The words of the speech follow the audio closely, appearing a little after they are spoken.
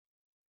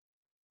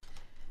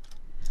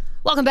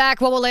Welcome back.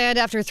 What will land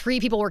after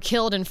 3 people were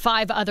killed and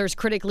 5 others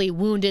critically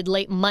wounded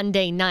late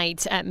Monday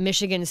night at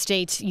Michigan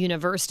State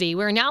University.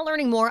 We're now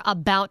learning more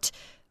about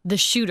the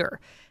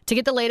shooter. To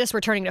get the latest, we're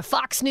turning to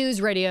Fox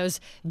News Radio's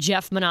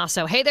Jeff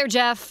Manasso. Hey there,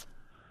 Jeff.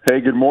 Hey,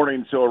 good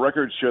morning. So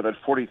records show that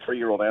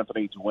 43-year-old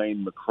Anthony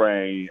Dwayne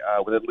McCray,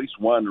 with at least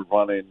one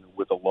run-in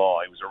with the law.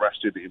 He was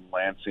arrested in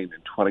Lansing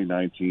in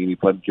 2019. He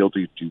pled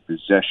guilty to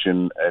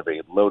possession of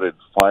a loaded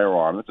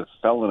firearm. That's a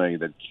felony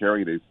that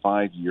carried a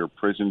 5-year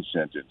prison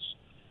sentence.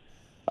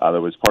 That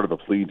was part of a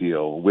plea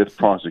deal with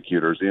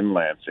prosecutors in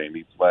Lansing.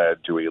 He pled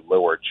to a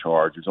lower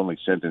charge. He was only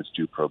sentenced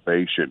to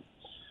probation.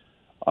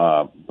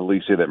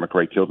 Police say that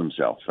McCray killed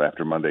himself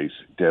after Monday's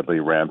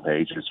deadly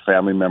rampage. His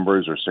family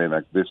members are saying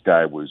that this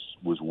guy was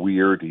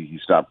weird.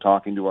 He stopped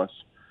talking to us.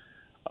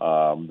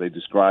 They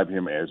describe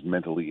him as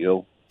mentally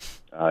ill.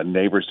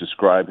 Neighbors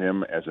describe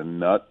him as a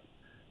nut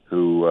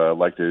who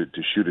liked to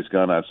shoot his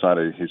gun outside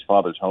of his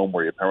father's home,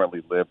 where he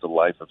apparently lived a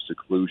life of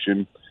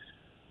seclusion.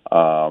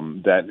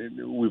 That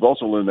we've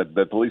also learned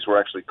that police were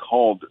actually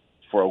called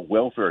for a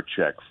welfare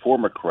check for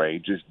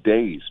McCray just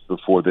days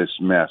before this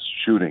mass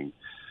shooting.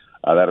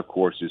 That, of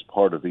course, is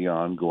part of the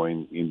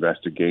ongoing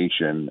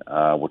investigation.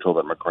 We're told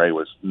that McCray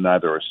was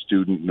neither a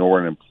student nor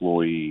an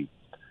employee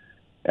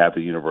at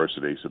the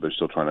university, so they're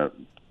still trying to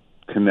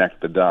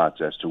connect the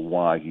dots as to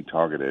why he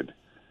targeted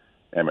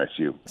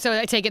MSU. So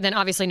I take it then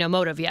obviously no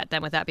motive yet,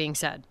 then, with that being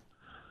said.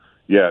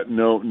 Yeah,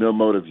 no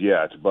motive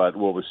yet. But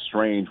what was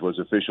strange was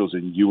officials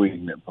in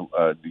Ewing,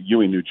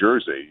 New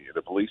Jersey,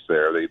 the police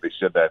there, they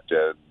said that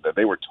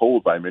they were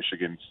told by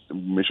Michigan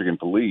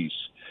police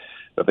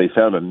that they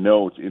found a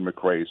note in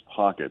McCray's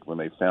pocket when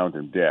they found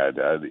him dead,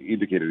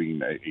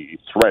 indicating a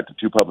threat to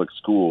 2 public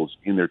schools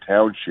in their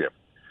township.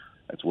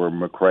 That's where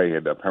McCray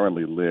had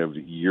apparently lived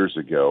years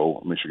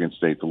ago. Michigan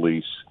State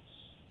Police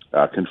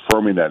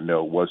confirming that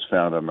note was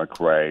found on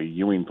McCray.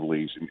 Ewing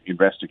police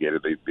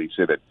investigated. They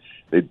said that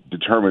they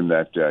determined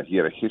that he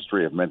had a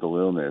history of mental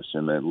illness,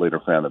 and then later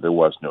found that there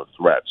was no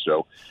threat.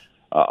 So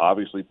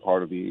obviously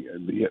part of the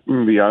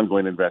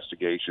ongoing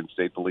investigation.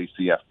 State police,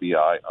 the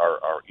FBI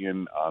are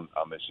in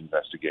on this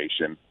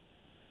investigation.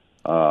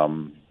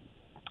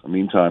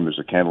 Meantime, there's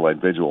a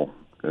candlelight vigil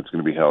that's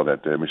going to be held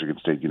at Michigan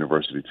State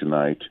University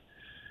tonight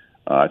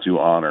to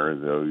honor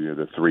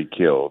the 3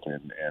 killed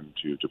and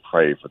to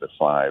pray for the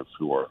 5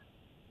 who are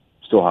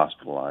still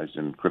hospitalized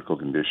in critical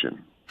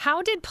condition.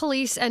 How did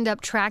police end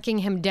up tracking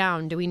him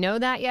down? Do we know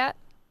that yet?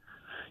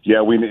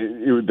 Yeah,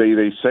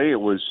 they say it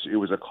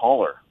was a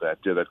caller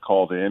that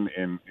called in,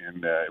 and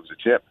it was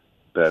a tip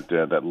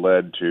that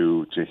led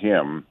to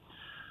him,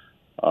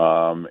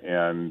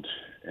 and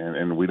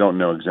we don't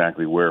know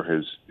exactly where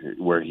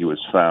he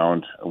was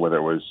found, whether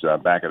it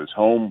was back at his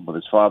home with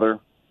his father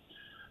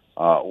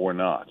or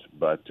not.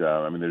 But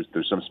I mean,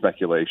 there's some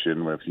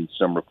speculation. We've seen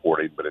some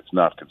reporting, but it's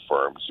not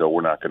confirmed, so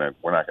we're not gonna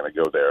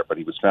go there. But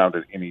he was found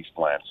in East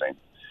Lansing,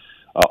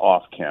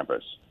 off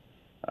campus.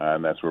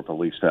 And that's where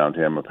police found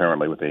him,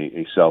 apparently with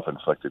a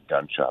self-inflicted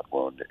gunshot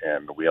wound.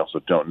 And we also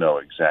don't know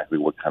exactly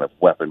what kind of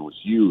weapon was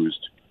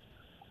used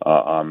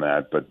on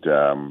that, but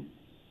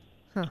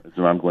it's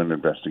an ongoing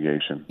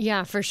investigation.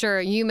 Yeah, for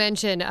sure. You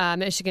mentioned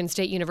Michigan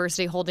State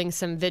University holding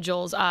some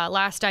vigils.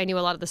 Last I knew,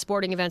 a lot of the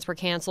sporting events were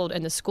canceled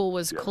and the school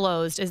was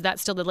closed. Is that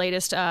still the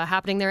latest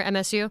happening there at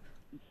MSU?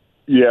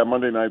 Yeah,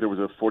 Monday night there was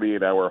a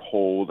 48-hour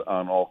hold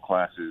on all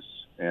classes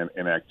and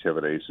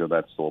activities, so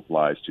that still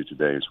applies to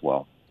today as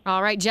well.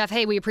 All right, Jeff.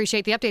 Hey, we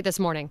appreciate the update this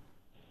morning.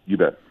 You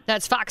bet.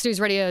 That's Fox News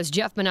Radio's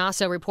Jeff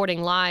Manasso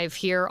reporting live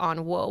here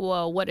on Whoa,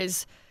 Whoa. What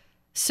is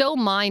so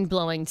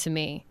mind-blowing to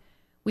me,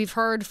 we've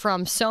heard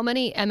from so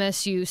many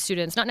MSU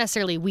students, not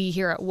necessarily we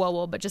here at Whoa,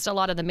 Whoa, but just a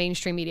lot of the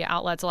mainstream media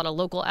outlets, a lot of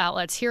local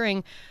outlets,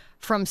 hearing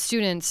from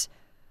students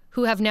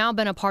who have now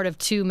been a part of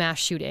 2 mass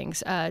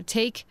shootings.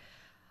 Take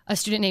a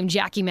student named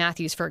Jackie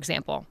Matthews, for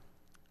example.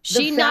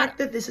 The fact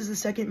that this is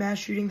the 2nd mass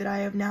shooting that I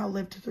have now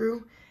lived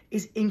through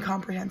is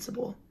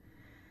incomprehensible.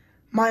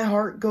 My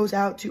heart goes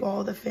out to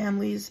all the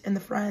families and the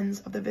friends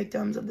of the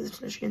victims of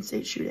this Michigan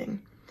State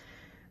shooting.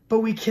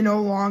 But we can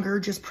no longer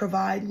just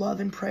provide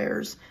love and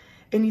prayers.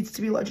 It needs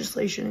to be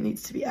legislation. It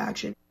needs to be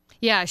action.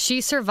 Yeah,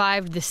 she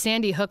survived the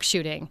Sandy Hook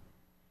shooting,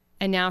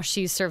 and now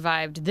she's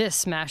survived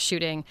this mass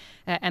shooting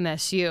at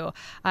MSU.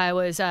 I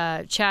was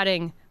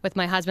chatting with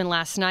my husband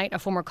last night, a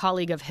former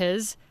colleague of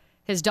his.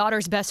 His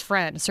daughter's best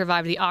friend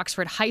survived the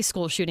Oxford High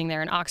School shooting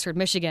there in Oxford,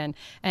 Michigan,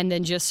 and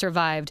then just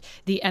survived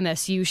the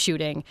MSU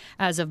shooting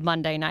as of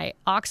Monday night.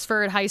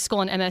 Oxford High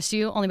School and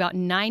MSU, only about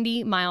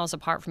 90 miles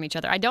apart from each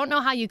other. I don't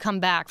know how you come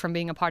back from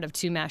being a part of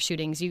 2 mass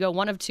shootings. You go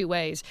one of 2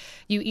 ways.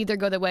 You either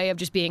go the way of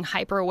just being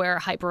hyper aware,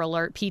 hyper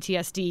alert,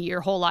 PTSD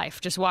your whole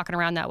life, just walking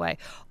around that way,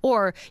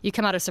 or you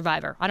come out a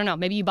survivor. I don't know.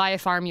 Maybe you buy a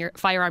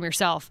firearm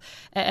yourself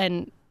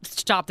and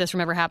stop this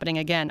from ever happening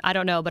again. I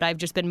don't know, but I've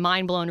just been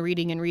mind blown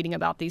reading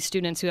about these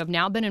students who have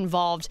now been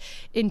involved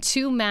in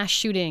 2 mass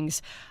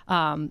shootings.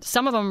 Some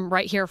of them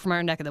right here from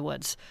our neck of the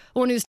woods.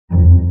 News.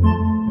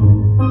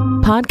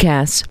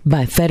 Podcasts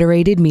by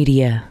Federated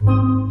Media.